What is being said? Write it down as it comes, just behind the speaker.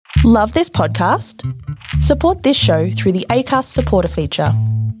Love this podcast? Support this show through the Acast supporter feature.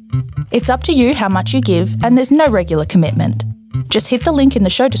 It's up to you how much you give, and there's no regular commitment. Just hit the link in the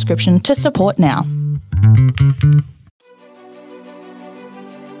show description to support now.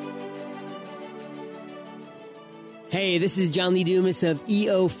 Hey, this is John Lee Dumas of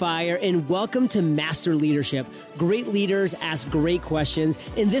EO Fire, and welcome to Master Leadership. Great leaders ask great questions,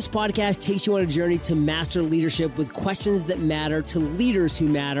 and this podcast takes you on a journey to master leadership with questions that matter to leaders who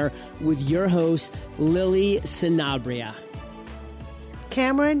matter with your host, Lily Sanabria.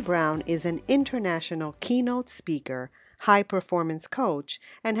 Cameron Brown is an international keynote speaker, high-performance coach,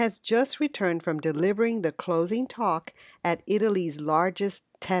 and has just returned from delivering the closing talk at Italy's largest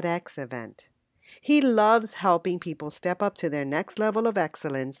TEDx event. He loves helping people step up to their next level of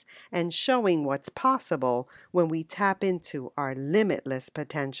excellence and showing what's possible when we tap into our limitless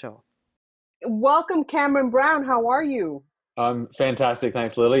potential. Welcome, Cameron Brown. How are you? I'm fantastic.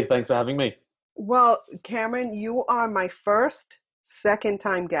 Thanks, Lily. Thanks for having me. Well, Cameron, you are my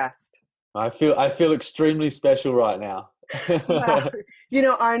second-time guest. I feel extremely special right now. Well,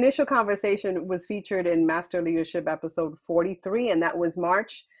 our initial conversation was featured in Master Leadership episode 43, and that was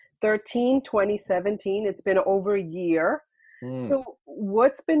March 13, 2017. It's been over a year. So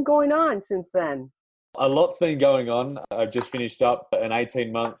what's been going on since then? A lot's been going on. I've just finished up an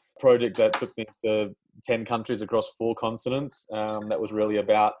 18-month project that took me to 10 countries across 4 continents. That was really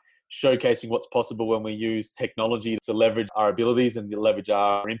about showcasing what's possible when we use technology to leverage our abilities and leverage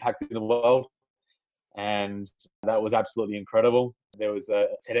our impact in the world. And that was absolutely incredible. There was a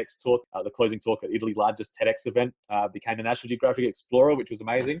TEDx talk, the closing talk at Italy's largest TEDx event, became a National Geographic Explorer, which was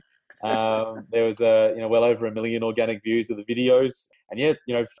amazing. There was well over 1 million organic views of the videos, and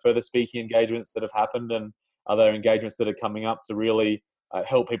further speaking engagements that have happened and other engagements that are coming up to really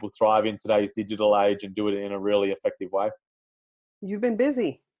help people thrive in today's digital age and do it in a really effective way. You've been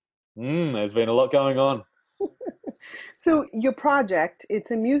busy. There's been a lot going on. So your project,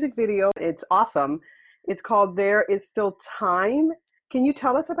 it's a music video. It's awesome. It's called There Is Still Time. Can you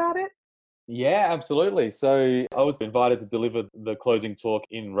tell us about it? Yeah, absolutely. So I was invited to deliver the closing talk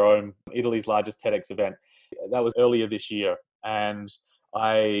in Rome, Italy's largest TEDx event. That was earlier this year. And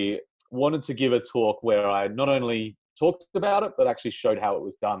I wanted to give a talk where I not only talked about it, but actually showed how it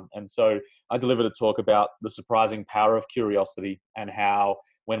was done. And so I delivered a talk about the surprising power of curiosity and how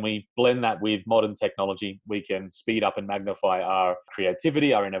when we blend that with modern technology, we can speed up and magnify our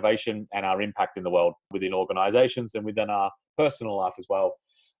creativity, our innovation, and our impact in the world within organizations and within our personal life as well.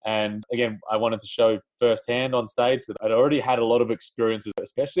 And again, I wanted to show firsthand on stage that I'd already had a lot of experiences,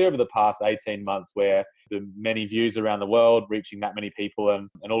 especially over the past 18 months, where the many views around the world, reaching that many people,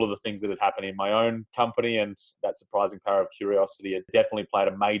 and all of the things that had happened in my own company, and that surprising power of curiosity, it definitely played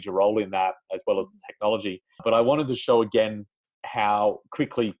a major role in that, as well as the technology. But I wanted to show again how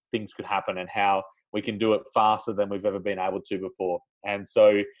quickly things could happen and how we can do it faster than we've ever been able to before. And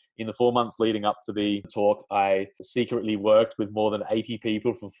so in the 4 months leading up to the talk, I secretly worked with more than 80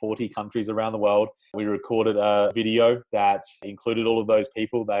 people from 40 countries around the world. We recorded a video that included all of those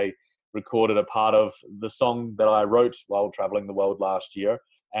people. They recorded a part of the song that I wrote while traveling the world last year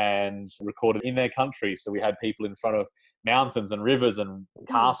and recorded in their country. So we had people in front of mountains and rivers and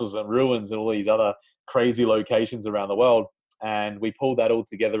castles and ruins and all these other crazy locations around the world. And we pulled that all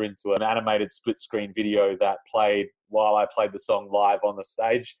together into an animated split screen video that played while I played the song live on the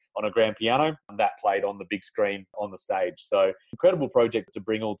stage on a grand piano, and that played on the big screen on the stage. So incredible project to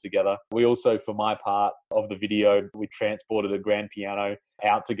bring all together. We also, for my part of the video, we transported a grand piano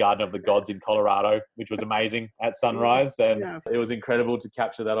out to Garden of the Gods in Colorado, which was amazing at sunrise. And It was incredible to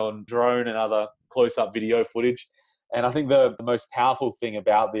capture that on drone and other close-up video footage. And I think the most powerful thing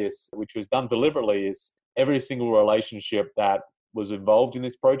about this, which was done deliberately, is every single relationship that was involved in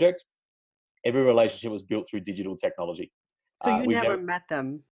this project, every relationship was built through digital technology. So you never met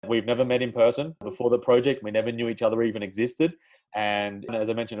them? We've never met in person before the project. We never knew each other even existed. And as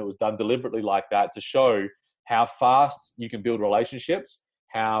I mentioned, it was done deliberately like that to show how fast you can build relationships,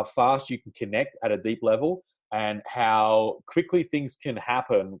 how fast you can connect at a deep level, and how quickly things can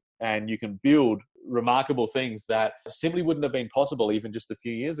happen and you can build remarkable things that simply wouldn't have been possible even just a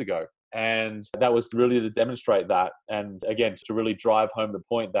few years ago. And that was really to demonstrate that. And again, to really drive home the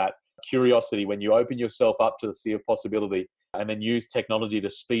point that curiosity, when you open yourself up to the sea of possibility and then use technology to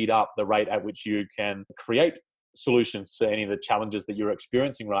speed up the rate at which you can create solutions to any of the challenges that you're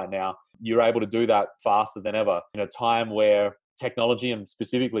experiencing right now, you're able to do that faster than ever in a time where technology and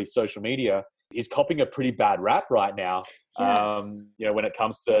specifically social media is copping a pretty bad rap right now. Yes. When it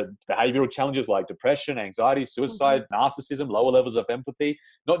comes to behavioral challenges like depression, anxiety, suicide, narcissism, lower levels of empathy,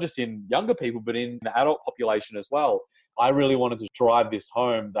 not just in younger people, but in the adult population as well. I really wanted to drive this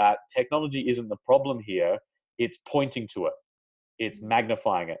home that technology isn't the problem here. It's pointing to it. It's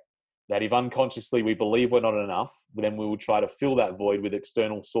magnifying it. That if unconsciously we believe we're not enough, then we will try to fill that void with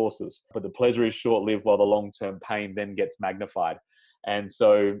external sources. But the pleasure is short-lived while the long-term pain then gets magnified. And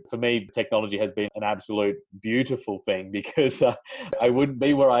so for me, technology has been an absolute beautiful thing because I wouldn't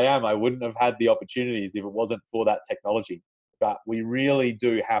be where I am. I wouldn't have had the opportunities if it wasn't for that technology. But we really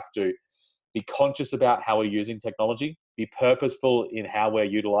do have to be conscious about how we're using technology, be purposeful in how we're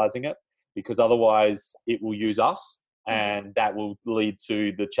utilizing it, because otherwise it will use us, and that will lead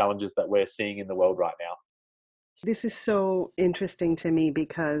to the challenges that we're seeing in the world right now. This is so interesting to me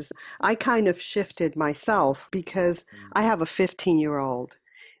because I kind of shifted myself because I have a 15-year-old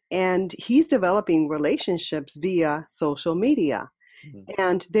and he's developing relationships via social media.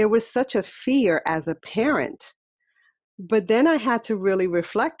 And there was such a fear as a parent. But then I had to really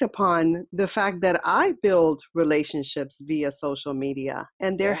reflect upon the fact that I build relationships via social media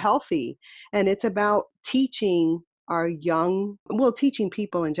and they're healthy. And it's about teaching teaching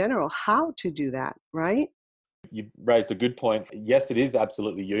people in general how to do that, right? You raised a good point. Yes, it is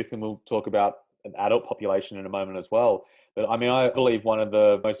absolutely youth, and we'll talk about an adult population in a moment as well. But I mean, I believe one of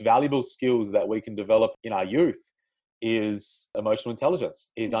the most valuable skills that we can develop in our youth is emotional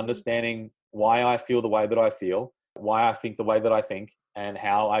intelligence, is understanding why I feel the way that I feel, why I think the way that I think, and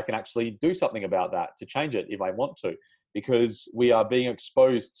how I can actually do something about that to change it if I want to. Because we are being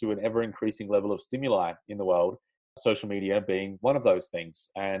exposed to an ever-increasing level of stimuli in the world, social media being one of those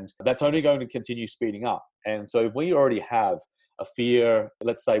things. And that's only going to continue speeding up. And so if we already have a fear,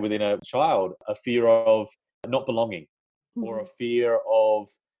 let's say within a child, a fear of not belonging or a fear of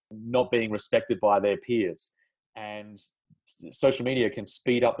not being respected by their peers, and social media can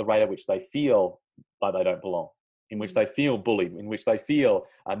speed up the rate at which they feel like they don't belong, in which they feel bullied, in which they feel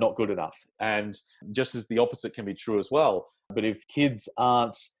not good enough. And just as the opposite can be true as well. But if kids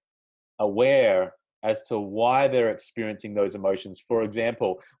aren't aware as to why they're experiencing those emotions, for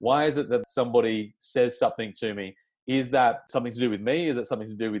example, why is it that somebody says something to me? Is that something to do with me? Is it something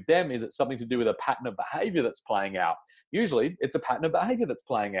to do with them? Is it something to do with a pattern of behavior that's playing out? Usually it's a pattern of behavior that's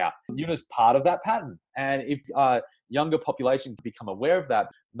playing out. You're just part of that pattern. And if younger population can become aware of that,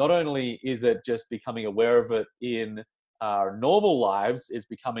 not only is it just becoming aware of it in our normal lives, it's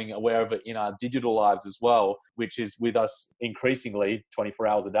becoming aware of it in our digital lives as well, which is with us increasingly 24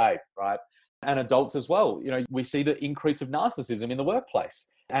 hours a day, right? And adults as well. You know, we see the increase of narcissism in the workplace,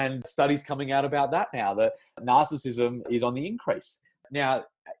 and studies coming out about that now, that narcissism is on the increase. Now,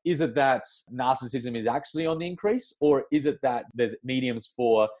 is it that narcissism is actually on the increase, or is it that there's mediums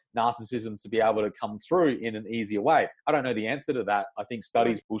for narcissism to be able to come through in an easier way? I don't know the answer to that. I think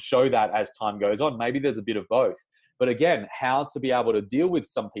studies will show that as time goes on. Maybe there's a bit of both. But again, how to be able to deal with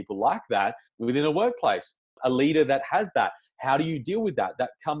some people like that within a workplace, a leader that has that. How do you deal with that?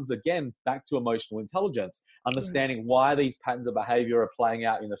 That comes again back to emotional intelligence, understanding why these patterns of behavior are playing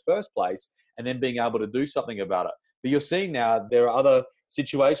out in the first place, and then being able to do something about it. But you're seeing now there are other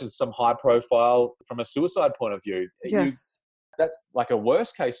situations, some high profile from a suicide point of view. Yes. That's like a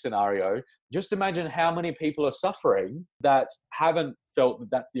worst case scenario. Just imagine how many people are suffering that haven't felt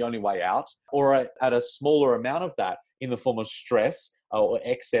that that's the only way out, or at a smaller amount of that in the form of stress or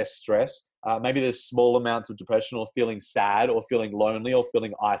excess stress. Maybe there's small amounts of depression, or feeling sad, or feeling lonely, or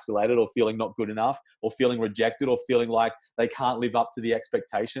feeling isolated, or feeling not good enough, or feeling rejected, or feeling like they can't live up to the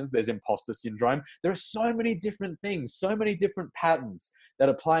expectations. There's imposter syndrome. There are so many different things, so many different patterns that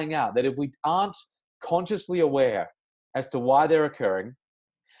are playing out, that if we aren't consciously aware as to why they're occurring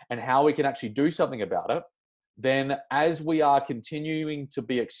and how we can actually do something about it, then as we are continuing to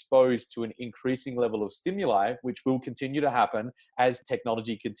be exposed to an increasing level of stimuli, which will continue to happen as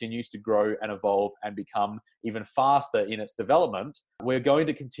technology continues to grow and evolve and become even faster in its development, we're going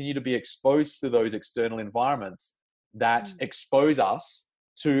to continue to be exposed to those external environments that expose us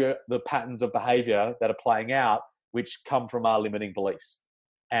to the patterns of behavior that are playing out, which come from our limiting beliefs.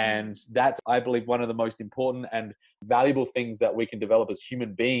 And that's, I believe, one of the most important and valuable things that we can develop as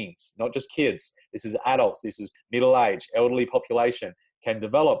human beings, not just kids. This is adults, this is middle-aged, elderly population can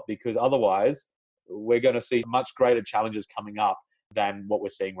develop, because otherwise we're going to see much greater challenges coming up than what we're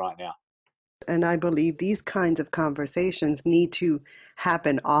seeing right now. And I believe these kinds of conversations need to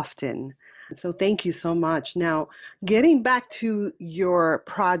happen often. So thank you so much. Now, getting back to your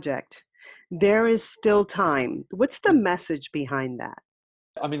project, there is still time. What's the message behind that?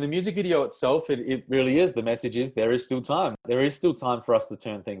 I mean, the music video itself, it really is. The message is there is still time. There is still time for us to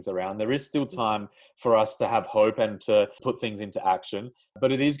turn things around. There is still time for us to have hope and to put things into action.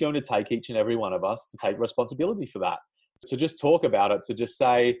 But it is going to take each and every one of us to take responsibility for that. To just talk about it, to just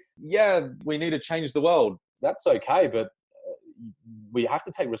say, yeah, we need to change the world. That's okay, but we have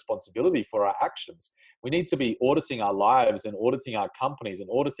to take responsibility for our actions. We need to be auditing our lives and auditing our companies and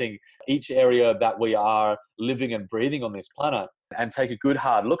auditing each area that we are living and breathing on this planet, and take a good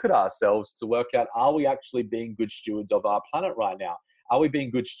hard look at ourselves to work out, are we actually being good stewards of our planet right now? Are we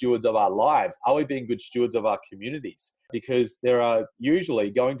being good stewards of our lives? Are we being good stewards of our communities? Because there are usually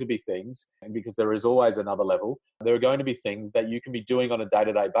going to be things, and because there is always another level, there are going to be things that you can be doing on a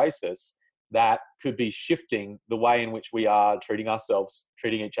day-to-day basis that could be shifting the way in which we are treating ourselves,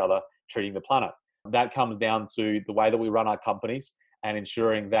 treating each other, treating the planet. That comes down to the way that we run our companies and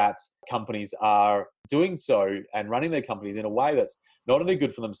ensuring that companies are doing so and running their companies in a way that's not only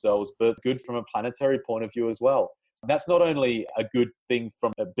good for themselves, but good from a planetary point of view as well. That's not only a good thing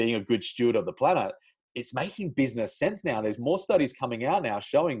from being a good steward of the planet, it's making business sense now. There's more studies coming out now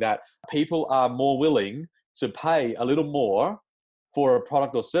showing that people are more willing to pay a little more for a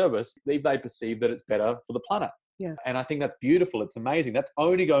product or service if they perceive that it's better for the planet. Yeah. And I think that's beautiful. It's amazing. That's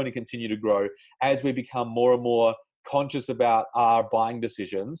only going to continue to grow as we become more and more conscious about our buying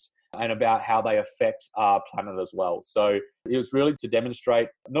decisions and about how they affect our planet as well. So it was really to demonstrate,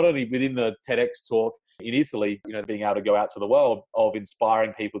 not only within the TEDx talk in Italy, being able to go out to the world, of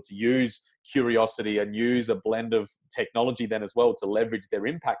inspiring people to use curiosity and use a blend of technology then as well to leverage their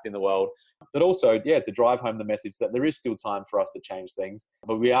impact in the world, but also, to drive home the message that there is still time for us to change things,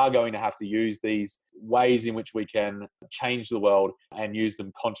 but we are going to have to use these ways in which we can change the world and use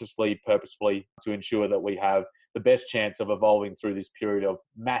them consciously, purposefully, to ensure that we have the best chance of evolving through this period of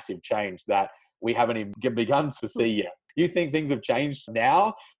massive change that we haven't even begun to see yet. You think things have changed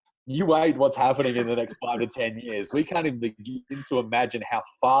now? You wait what's happening in the next 5 to 10 years. We can't even begin to imagine how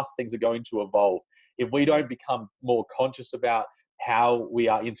fast things are going to evolve if we don't become more conscious about how we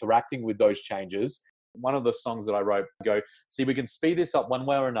are interacting with those changes. One of the songs that I wrote see, we can speed this up one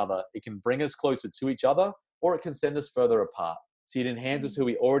way or another. It can bring us closer to each other, or it can send us further apart. See, it enhances who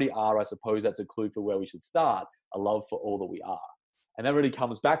we already are. I suppose that's a clue for where we should start, a love for all that we are. And that really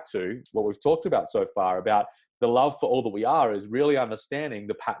comes back to what we've talked about so far about the love for all that we are, is really understanding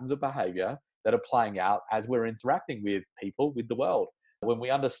the patterns of behavior that are playing out as we're interacting with people, with the world. When we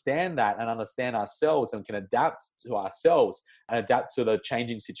understand that and understand ourselves and can adapt to ourselves and adapt to the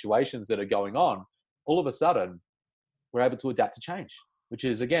changing situations that are going on, all of a sudden, we're able to adapt to change, which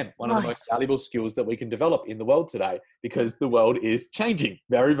is, again, one of the most valuable skills that we can develop in the world today, because the world is changing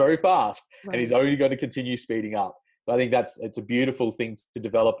very, very fast and is only going to continue speeding up. So I think it's a beautiful thing to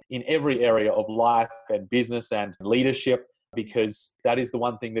develop in every area of life and business and leadership, because that is the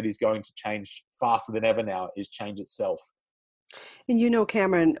one thing that is going to change faster than ever now, is change itself. And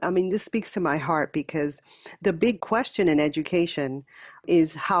Cameron, this speaks to my heart, because the big question in education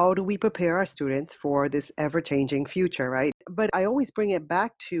is, how do we prepare our students for this ever-changing future, right? But I always bring it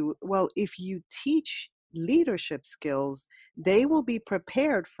back to, well, if you teach leadership skills, they will be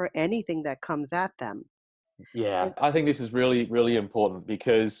prepared for anything that comes at them. Yeah, I think this is really, really important,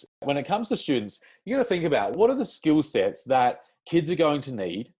 because when it comes to students, you got to think about, what are the skill sets that kids are going to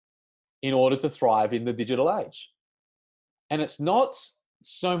need in order to thrive in the digital age? And it's not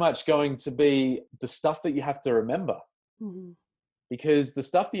so much going to be the stuff that you have to remember, because the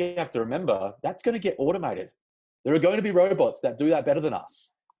stuff that you have to remember, that's going to get automated. There are going to be robots that do that better than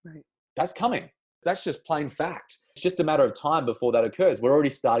us. Right. That's coming. That's just plain fact. It's just a matter of time before that occurs. We're already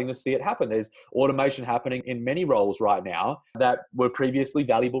starting to see it happen. There's automation happening in many roles right now that were previously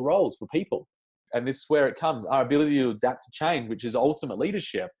valuable roles for people. And this is where it comes. Our ability to adapt to change, which is ultimate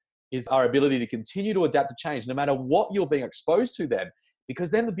leadership, is our ability to continue to adapt to change no matter what you're being exposed to then.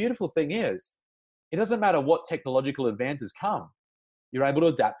 Because then the beautiful thing is, it doesn't matter what technological advances come. You're able to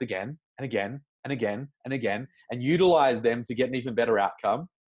adapt again and again and again and again, and utilize them to get an even better outcome.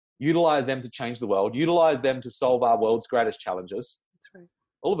 Utilize them to change the world, utilize them to solve our world's greatest challenges. That's right.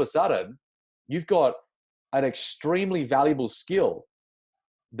 All of a sudden, you've got an extremely valuable skill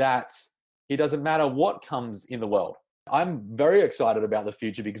that it doesn't matter what comes in the world. I'm very excited about the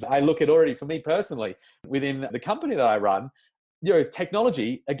future, because I look at already, for me personally, within the company that I run,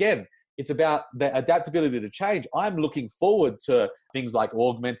 technology, again, it's about the adaptability to change. I'm looking forward to things like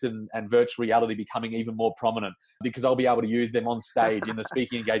augmented and virtual reality becoming even more prominent, because I'll be able to use them on stage in the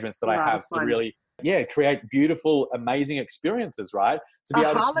speaking engagements that I have to really, create beautiful, amazing experiences, right? To be a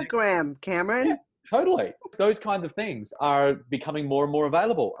able hologram, Cameron. Totally. Those kinds of things are becoming more and more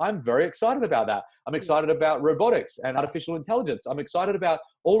available. I'm very excited about that. I'm excited about robotics and artificial intelligence. I'm excited about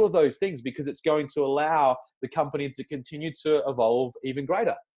all of those things because it's going to allow the company to continue to evolve even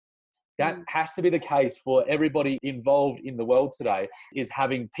greater. That has to be the case for everybody involved in the world today, is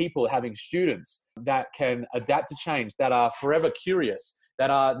having people, having students that can adapt to change, that are forever curious, that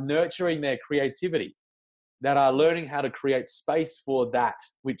are nurturing their creativity, that are learning how to create space for that,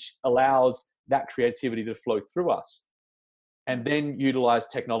 which allows that creativity to flow through us, and then utilize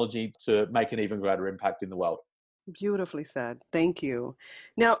technology to make an even greater impact in the world. Beautifully said. Thank you.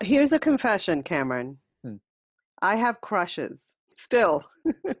 Now, here's a confession, Cameron. I have crushes still.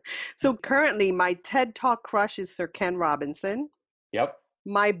 So currently, my TED Talk crush is Sir Ken Robinson. Yep.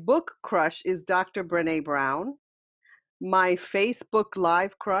 My book crush is Dr. Brené Brown. My Facebook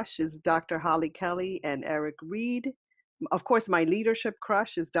Live crush is Dr. Holly Kelly and Eric Reed. Of course, my leadership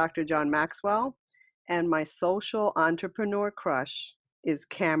crush is Dr. John Maxwell. And my social entrepreneur crush is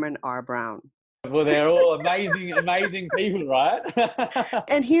Cameron R. Brown. Well, they're all amazing, amazing people, right?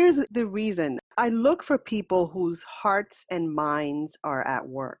 And here's the reason. I look for people whose hearts and minds are at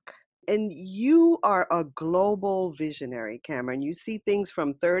work. And you are a global visionary, Cameron. You see things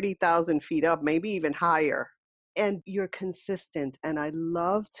from 30,000 feet up, maybe even higher. And you're consistent. And I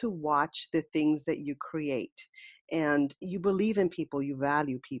love to watch the things that you create. And you believe in people, you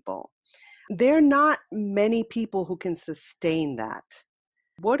value people. There are not many people who can sustain that.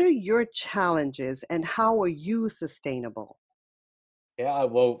 What are your challenges and how are you sustainable? Yeah,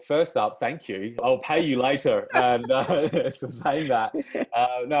 well, first up, thank you. I'll pay you later. And for saying that,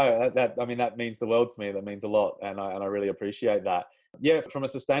 that means the world to me. That means a lot, and I really appreciate that. Yeah, from a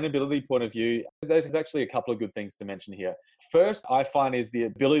sustainability point of view, there's actually a couple of good things to mention here. First, I find is the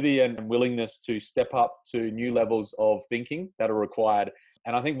ability and willingness to step up to new levels of thinking that are required.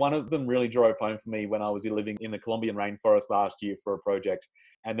 And I think one of them really drove home for me when I was living in the Colombian rainforest last year for a project.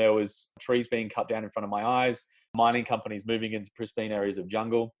 And there was trees being cut down in front of my eyes, mining companies moving into pristine areas of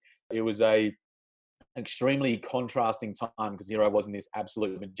jungle. It was a extremely contrasting time because here I was in this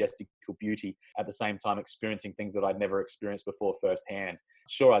absolute majestical beauty, at the same time experiencing things that I'd never experienced before firsthand.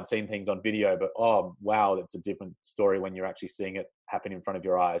 Sure, I'd seen things on video, but oh wow, that's a different story when you're actually seeing it happen in front of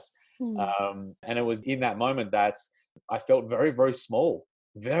your eyes. And it was in that moment that I felt very, very small,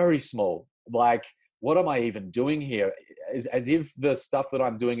 very small. Like, what am I even doing here? As if the stuff that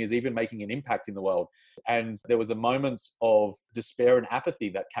I'm doing is even making an impact in the world. And there was a moment of despair and apathy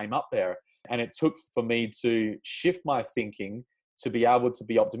that came up there. And it took for me to shift my thinking to be able to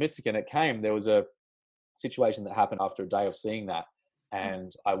be optimistic. And it came, there was a situation that happened after a day of seeing that.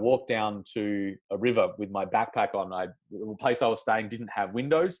 And I walked down to a river with my backpack on. The place I was staying didn't have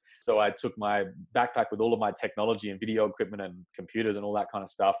windows. So I took my backpack with all of my technology and video equipment and computers and all that kind of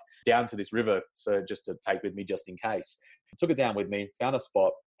stuff down to this river. So just to take with me just in case. I took it down with me, found a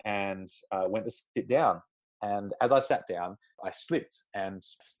spot and went to sit down. And as I sat down, I slipped and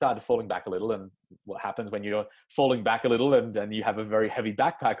started falling back a little. And what happens when you're falling back a little and you have a very heavy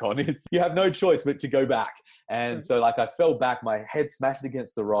backpack on is you have no choice but to go back. And so like I fell back, my head smashed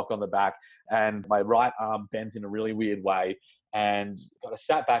against the rock on the back and my right arm bent in a really weird way. And I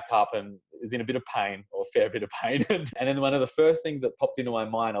sat back up and was in a bit of pain, or a fair bit of pain. And then one of the first things that popped into my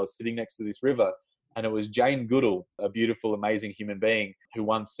mind, I was sitting next to this river. And it was Jane Goodall, a beautiful, amazing human being, who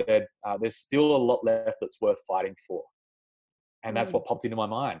once said, there's still a lot left that's worth fighting for. And that's what popped into my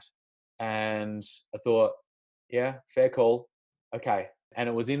mind. And I thought, yeah, fair call. Okay. And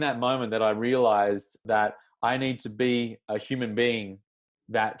it was in that moment that I realized that I need to be a human being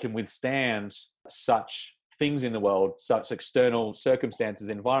that can withstand such things in the world, such external circumstances,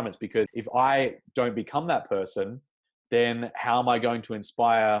 environments, because if I don't become that person, then how am I going to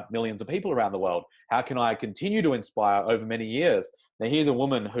inspire millions of people around the world? How can I continue to inspire over many years? Now, here's a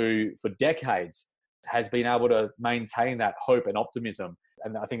woman who, for decades, has been able to maintain that hope and optimism.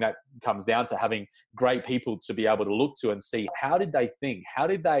 And I think that comes down to having great people to be able to look to and see, how did they think? How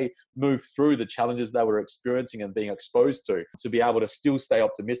did they move through the challenges they were experiencing and being exposed to be able to still stay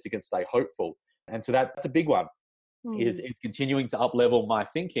optimistic and stay hopeful? And so that's a big one, is continuing to up-level my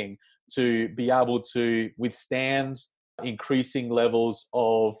thinking to be able to withstand increasing levels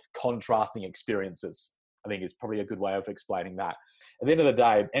of contrasting experiences. I think is probably a good way of explaining that. At the end of the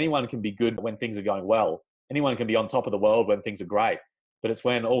day, anyone can be good when things are going well. Anyone can be on top of the world when things are great. But it's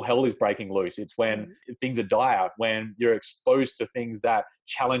when all hell is breaking loose. It's when things are dire, when you're exposed to things that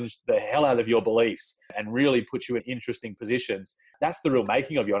challenge the hell out of your beliefs and really put you in interesting positions. That's the real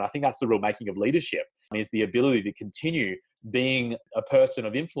making of you. And I think that's the real making of leadership, is the ability to continue being a person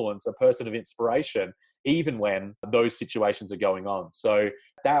of influence, a person of inspiration, even when those situations are going on. So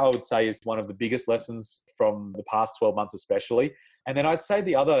that, I would say, is one of the biggest lessons from the past 12 months, especially. And then I'd say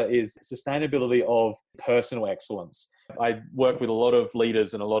the other is sustainability of personal excellence. I work with a lot of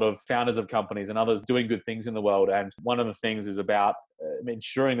leaders and a lot of founders of companies and others doing good things in the world. And one of the things is about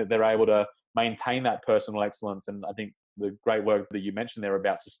ensuring that they're able to maintain that personal excellence. And I think the great work that you mentioned there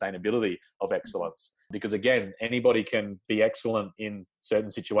about sustainability of excellence, because again, anybody can be excellent in certain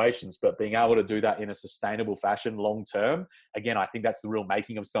situations, but being able to do that in a sustainable fashion long term, again, I think that's the real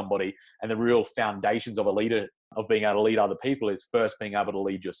making of somebody, and the real foundations of a leader, of being able to lead other people, is first being able to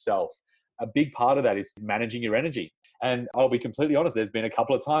lead yourself. A big part of that is managing your energy. And I'll be completely honest, there's been a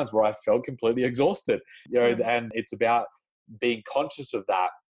couple of times where I felt completely exhausted, and it's about being conscious of that,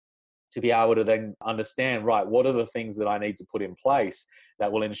 to be able to then understand, right, what are the things that I need to put in place that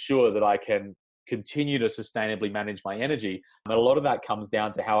will ensure that I can continue to sustainably manage my energy. And a lot of that comes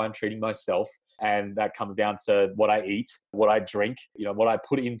down to how I'm treating myself. And that comes down to what I eat, what I drink, what I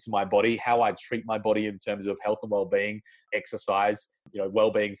put into my body, how I treat my body in terms of health and well-being, exercise,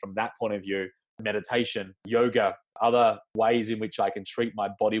 well-being from that point of view, meditation, yoga, other ways in which I can treat my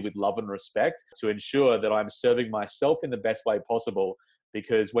body with love and respect to ensure that I'm serving myself in the best way possible.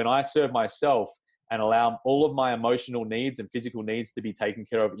 Because when I serve myself and allow all of my emotional needs and physical needs to be taken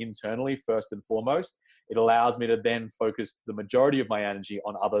care of internally, first and foremost, it allows me to then focus the majority of my energy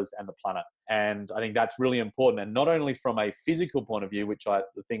on others and the planet. And I think that's really important. And not only from a physical point of view,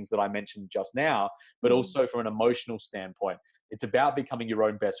 the things that I mentioned just now, but also from an emotional standpoint. It's about becoming your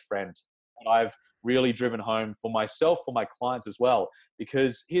own best friend. And I've really driven home for myself, for my clients as well,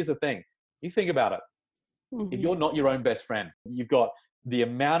 because here's the thing. You think about it. If you're not your own best friend, you've got the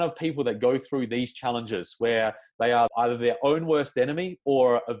amount of people that go through these challenges where they are either their own worst enemy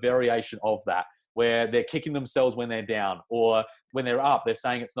or a variation of that, where they're kicking themselves when they're down, or when they're up, they're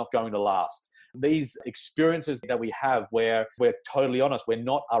saying it's not going to last. These experiences that we have where we're totally honest, we're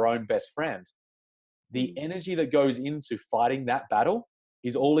not our own best friend. The energy that goes into fighting that battle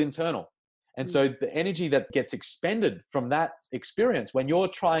is all internal. And so the energy that gets expended from that experience, when you're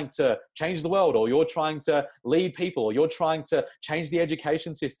trying to change the world, or you're trying to lead people, or you're trying to change the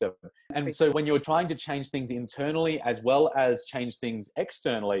education system. And so when you're trying to change things internally as well as change things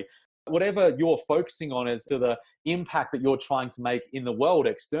externally, whatever you're focusing on as to the impact that you're trying to make in the world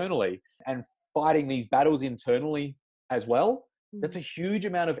externally, and fighting these battles internally as well, that's a huge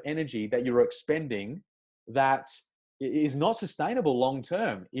amount of energy that you're expending that is not sustainable long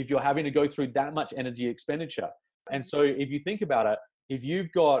term if you're having to go through that much energy expenditure. And so if you think about it, if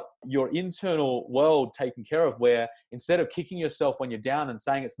you've got your internal world taken care of, where instead of kicking yourself when you're down and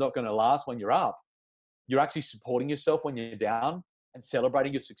saying it's not going to last when you're up, you're actually supporting yourself when you're down and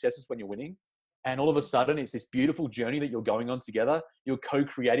celebrating your successes when you're winning. And all of a sudden, it's this beautiful journey that you're going on together. You're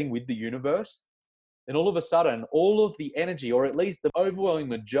co-creating with the universe. And all of a sudden, all of the energy, or at least the overwhelming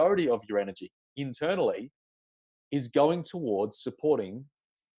majority of your energy internally, is going towards supporting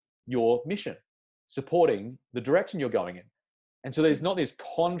your mission, supporting the direction you're going in. And so there's not this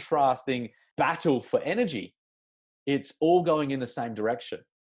contrasting battle for energy. It's all going in the same direction.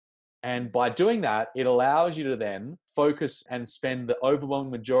 And by doing that, it allows you to then focus and spend the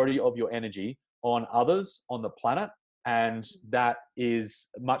overwhelming majority of your energy on others, on the planet. And that is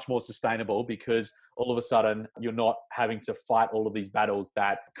much more sustainable, because all of a sudden you're not having to fight all of these battles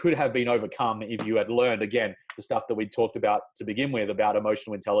that could have been overcome if you had learned, again, the stuff that we talked about to begin with about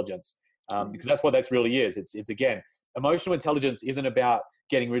emotional intelligence. Because that's what that really is. It's again, emotional intelligence isn't about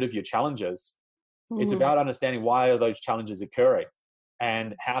getting rid of your challenges. It's about understanding, why are those challenges occurring,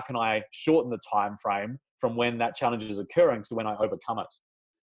 and how can I shorten the time frame from when that challenge is occurring to when I overcome it.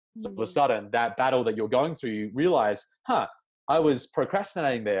 So all of a sudden, that battle that you're going through, you realize, I was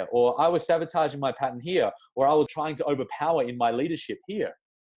procrastinating there, or I was sabotaging my pattern here, or I was trying to overpower in my leadership here.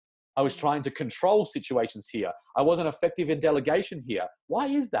 I was trying to control situations here. I wasn't effective in delegation here. Why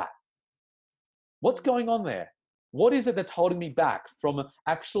is that? What's going on there? What is it that's holding me back from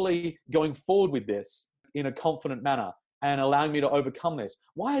actually going forward with this in a confident manner and allowing me to overcome this?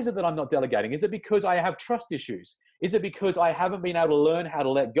 Why is it that I'm not delegating? Is it because I have trust issues? Is it because I haven't been able to learn how to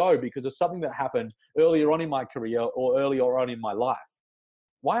let go because of something that happened earlier on in my career or earlier on in my life?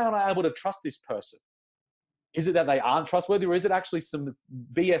 Why aren't I able to trust this person? Is it that they aren't trustworthy, or is it actually some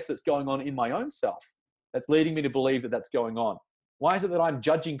BS that's going on in my own self that's leading me to believe that that's going on? Why is it that I'm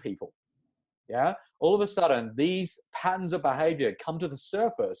judging people? Yeah. All of a sudden, these patterns of behavior come to the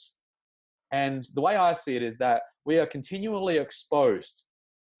surface. And the way I see it is that we are continually exposed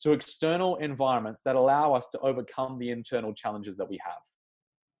to external environments that allow us to overcome the internal challenges that we have.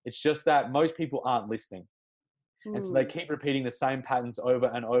 It's just that most people aren't listening. And so they keep repeating the same patterns over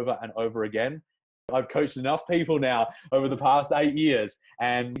and over and over again. I've coached enough people now over the past 8 years.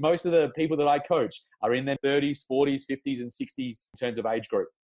 And most of the people that I coach are in their 30s, 40s, 50s, and 60s in terms of age group.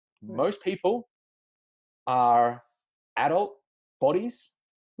 Most people are adult bodies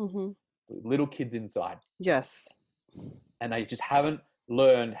with little kids inside. Yes. And they just haven't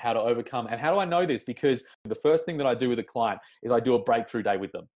learned how to overcome. And how do I know this? Because the first thing that I do with a client is I do a breakthrough day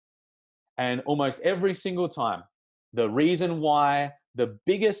with them. And almost every single time, the reason why the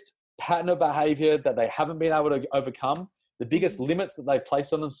biggest pattern of behavior that they haven't been able to overcome, the biggest limits that they've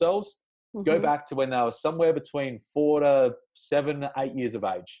placed on themselves, go back to when they were somewhere between 4 to 7, 8 years of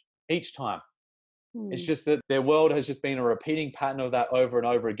age each time. It's just that their world has just been a repeating pattern of that over and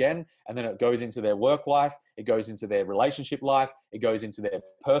over again. And then it goes into their work life. It goes into their relationship life. It goes into their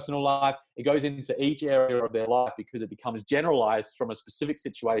personal life. It goes into each area of their life because it becomes generalized from a specific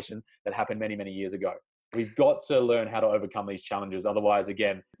situation that happened many, many years ago. We've got to learn how to overcome these challenges. Otherwise,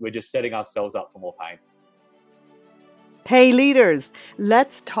 again, we're just setting ourselves up for more pain. Hey leaders,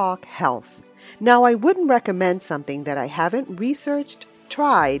 let's talk health. Now, I wouldn't recommend something that I haven't researched,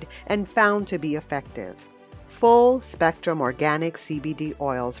 tried, and found to be effective. Full spectrum organic CBD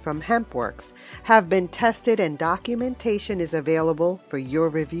oils from HempWorks have been tested and documentation is available for your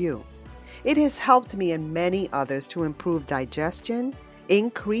review. It has helped me and many others to improve digestion,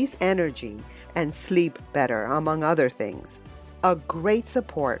 increase energy, and sleep better, among other things. A great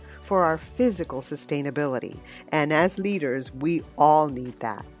support for our physical sustainability. And as leaders, we all need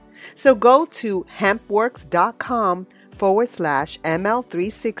that. So go to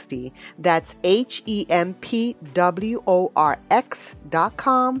hempworks.com/ML360. That's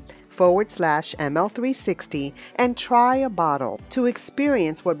HEMPWORX.com/ML360 and try a bottle to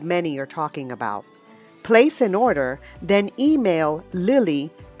experience what many are talking about. Place an order, then email Lily,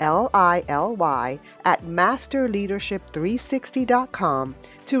 Lily, at masterleadership360.com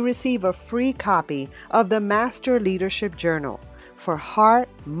to receive a free copy of the Master Leadership Journal for heart,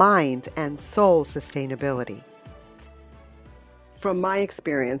 mind, and soul sustainability. From my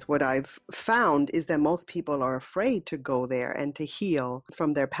experience, what I've found is that most people are afraid to go there and to heal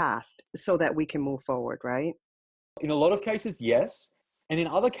from their past so that we can move forward, right? In a lot of cases, yes. And in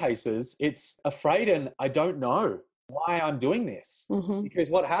other cases, it's afraid and I don't know why I'm doing this. Because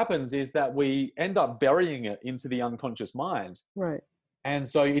what happens is that we end up burying it into the unconscious mind. Right. And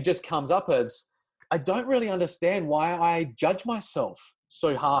so it just comes up as, I don't really understand why I judge myself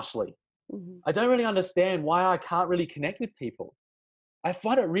so harshly. I don't really understand why I can't really connect with people. I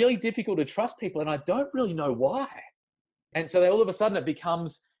find it really difficult to trust people and I don't really know why. And so then all of a sudden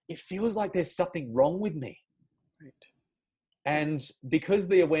it feels like there's something wrong with me. Right. And because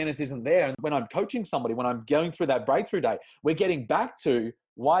the awareness isn't there, and when I'm coaching somebody, when I'm going through that breakthrough day, we're getting back to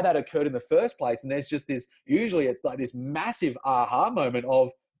why that occurred in the first place. And there's just usually it's like this massive aha moment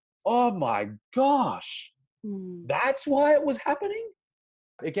of, oh my gosh, that's why it was happening.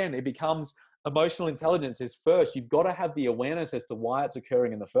 Again, it becomes emotional intelligence is first. You've got to have the awareness as to why it's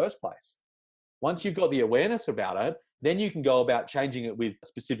occurring in the first place. Once you've got the awareness about it, then you can go about changing it with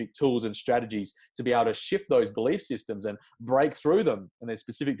specific tools and strategies to be able to shift those belief systems and break through them. And there's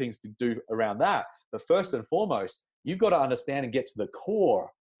specific things to do around that. But first and foremost, you've got to understand and get to the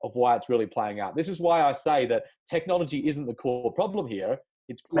core of why it's really playing out. This is why I say that technology isn't the core problem here.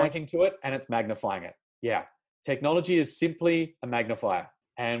 It's pointing to it and it's magnifying it. Yeah. Technology is simply a magnifier.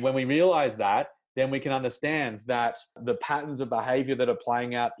 And when we realize that, then we can understand that the patterns of behavior that are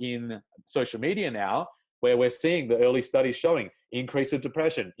playing out in social media now, where we're seeing the early studies showing increase of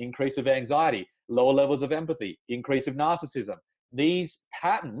depression, increase of anxiety, lower levels of empathy, increase of narcissism. These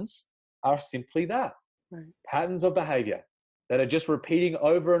patterns are simply that, patterns of behavior that are just repeating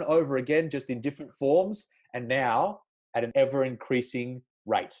over and over again, just in different forms, and now at an ever-increasing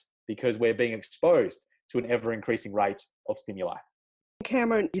rate because we're being exposed to an ever-increasing rate of stimuli.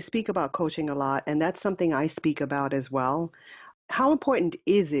 Cameron, you speak about coaching a lot, and that's something I speak about as well. How important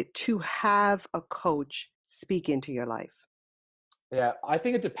is it to have a coach speak into your life? Yeah, I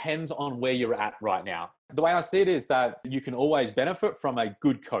think it depends on where you're at right now. The way I see it is that you can always benefit from a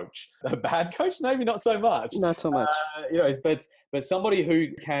good coach. A bad coach, maybe not so much. Not so much. But somebody who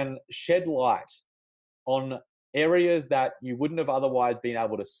can shed light on areas that you wouldn't have otherwise been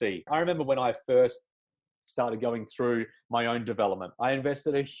able to see. I remember when I first started going through my own development, I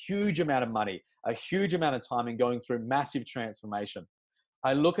invested a huge amount of money, a huge amount of time in going through massive transformation.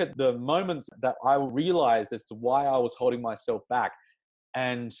 I look at the moments that I realized as to why I was holding myself back.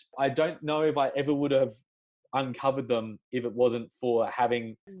 And I don't know if I ever would have uncovered them if it wasn't for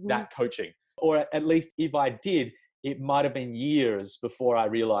having that coaching. Or at least if I did, it might have been years before I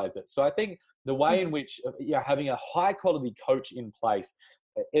realized it. So I think the way in which having a high quality coach in place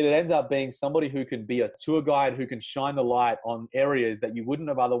it ends up being somebody who can be a tour guide, who can shine the light on areas that you wouldn't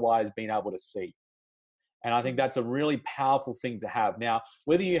have otherwise been able to see. And I think that's a really powerful thing to have. Now,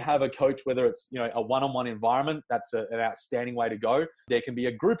 whether you have a coach, whether it's, a one-on-one environment, that's an outstanding way to go. There can be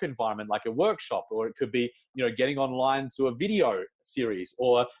a group environment like a workshop, or it could be, getting online to a video series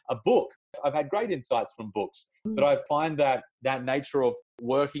or a book. I've had great insights from books, but I find that nature of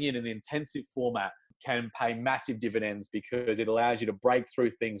working in an intensive format can pay massive dividends because it allows you to break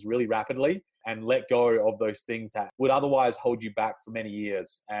through things really rapidly and let go of those things that would otherwise hold you back for many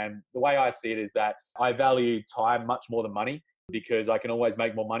years. And the way I see it is that I value time much more than money because I can always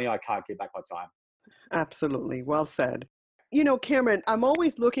make more money. I can't get back my time. Absolutely. Well said. Cameron, I'm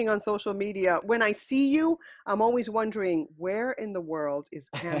always looking on social media. When I see you, I'm always wondering, where in the world is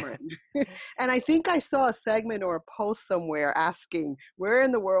Cameron? And I think I saw a segment or a post somewhere asking, where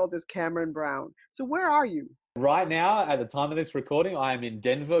in the world is Cameron Brown? So where are you? Right now, at the time of this recording, I am in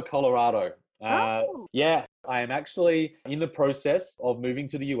Denver, Colorado. Yeah, I am actually in the process of moving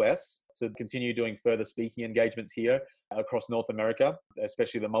to the US to continue doing further speaking engagements here across North America,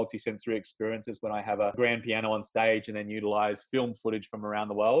 especially the multi-sensory experiences when I have a grand piano on stage and then utilize film footage from around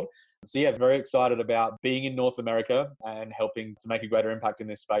the world. So yeah, very excited about being in North America and helping to make a greater impact in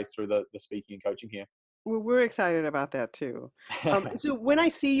this space through the speaking and coaching here. Well, we're excited about that too. So when I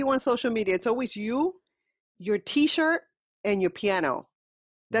see you on social media, it's always you, your t-shirt, and your piano.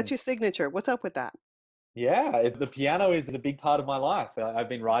 That's your signature. What's up with that? Yeah, the piano is a big part of my life. I've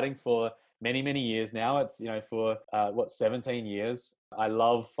been writing for many, many years now. It's, for 17 years. I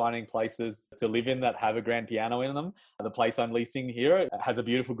love finding places to live in that have a grand piano in them. The place I'm leasing here has a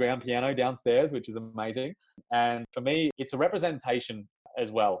beautiful grand piano downstairs, which is amazing. And for me, it's a representation as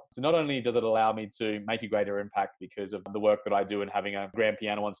well. So not only does it allow me to make a greater impact because of the work that I do and having a grand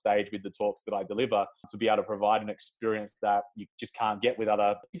piano on stage with the talks that I deliver, to be able to provide an experience that you just can't get with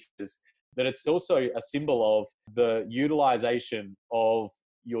other teachers, but it's also a symbol of the utilization of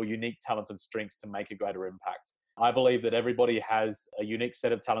your unique talents and strengths to make a greater impact. I believe that everybody has a unique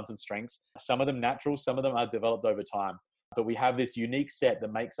set of talents and strengths. Some of them natural, some of them are developed over time. But we have this unique set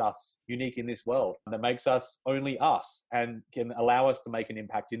that makes us unique in this world, that makes us only us and can allow us to make an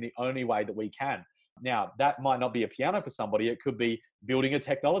impact in the only way that we can. Now, that might not be a piano for somebody. It could be building a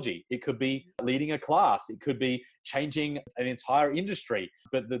technology. It could be leading a class. It could be changing an entire industry.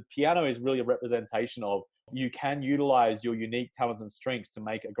 But the piano is really a representation of you can utilize your unique talents and strengths to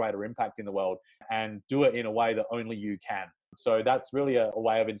make a greater impact in the world and do it in a way that only you can. So that's really a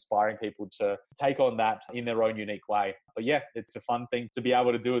way of inspiring people to take on that in their own unique way. But yeah, it's a fun thing to be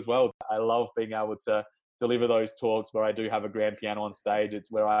able to do as well. I love being able to deliver those talks where I do have a grand piano on stage.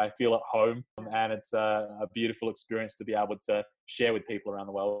 It's where I feel at home, and it's a beautiful experience to be able to share with people around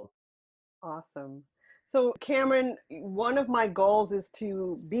the world. Awesome. So Cameron, one of my goals is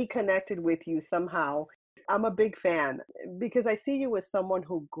to be connected with you somehow. I'm a big fan because I see you as someone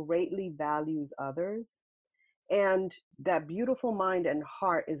who greatly values others, and that beautiful mind and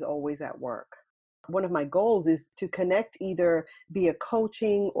heart is always at work. One of my goals is to connect either via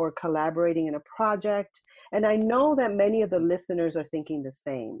coaching or collaborating in a project. And I know that many of the listeners are thinking the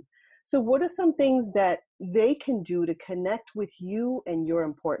same. So what are some things that they can do to connect with you and your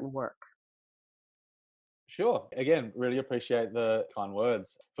important work? Sure. Again, really appreciate the kind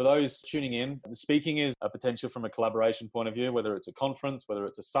words. For those tuning in, speaking is a potential from a collaboration point of view, whether it's a conference, whether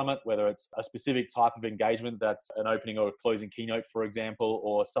it's a summit, whether it's a specific type of engagement that's an opening or a closing keynote, for example,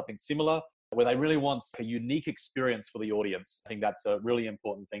 or something similar, where they really want a unique experience for the audience. I think that's a really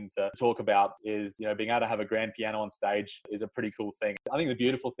important thing to talk about is, being able to have a grand piano on stage is a pretty cool thing. I think the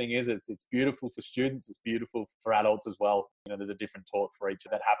beautiful thing is it's beautiful for students. It's beautiful for adults as well. There's a different talk for each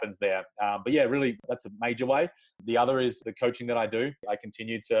that happens there. But yeah, really, that's a major way. The other is the coaching that I do. I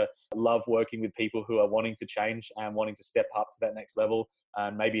continue to love working with people who are wanting to change and wanting to step up to that next level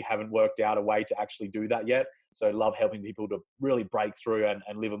and maybe haven't worked out a way to actually do that yet. So love helping people to really break through and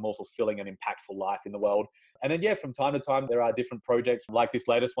live a more fulfilling and impactful life in the world. And then, yeah, from time to time, there are different projects like this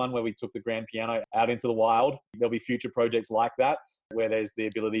latest one where we took the grand piano out into the wild. There'll be future projects like that where there's the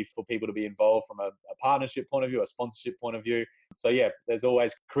ability for people to be involved from a partnership point of view, a sponsorship point of view. So yeah, there's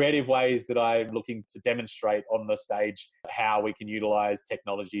always creative ways that I'm looking to demonstrate on the stage how we can utilize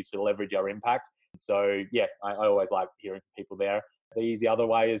technology to leverage our impact. So yeah, I always like hearing from people there. The easy other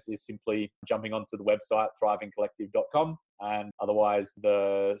way is simply jumping onto the website, thrivingcollective.com, and otherwise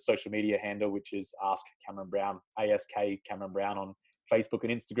the social media handle, which is Ask Cameron Brown, ASK Cameron Brown on Facebook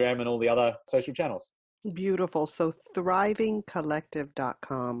and Instagram and all the other social channels. Beautiful. So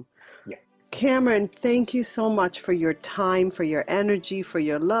thrivingcollective.com. Yeah. Cameron, thank you so much for your time, for your energy, for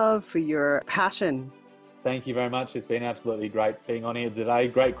your love, for your passion. Thank you very much. It's been absolutely great being on here today.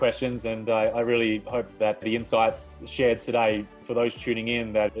 Great questions, and I really hope that the insights shared today for those tuning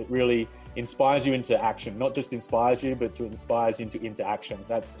in, that it really inspires you into action. Not just inspires you, but to inspires you into action.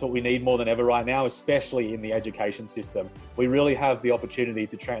 That's what we need more than ever right now, especially in the education system. We really have the opportunity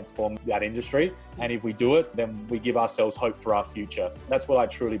to transform that industry, and if we do it, then we give ourselves hope for our future. That's what I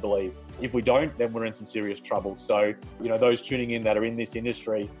truly believe. If we don't, then we're in some serious trouble. So, those tuning in that are in this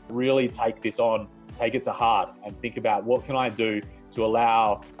industry, really take this on, take it to heart, and think about what can I do to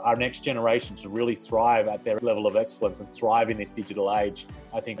allow our next generation to really thrive at their level of excellence and thrive in this digital age.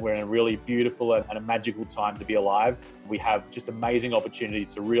 I think we're in a really beautiful and a magical time to be alive. We have just amazing opportunity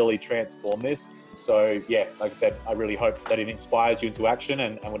to really transform this. So yeah, like I said, I really hope that it inspires you into action,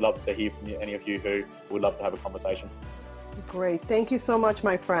 and would love to hear from any of you who would love to have a conversation. Great. Thank you so much,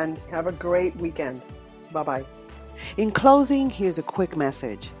 my friend. Have a great weekend. Bye-bye. In closing, here's a quick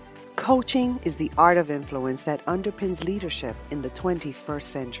message. Coaching is the art of influence that underpins leadership in the 21st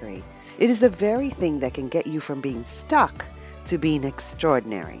century. It is the very thing that can get you from being stuck to being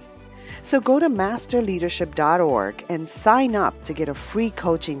extraordinary. So go to masterleadership.org and sign up to get a free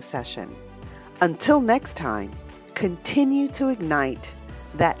coaching session. Until next time, continue to ignite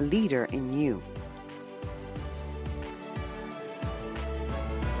that leader in you.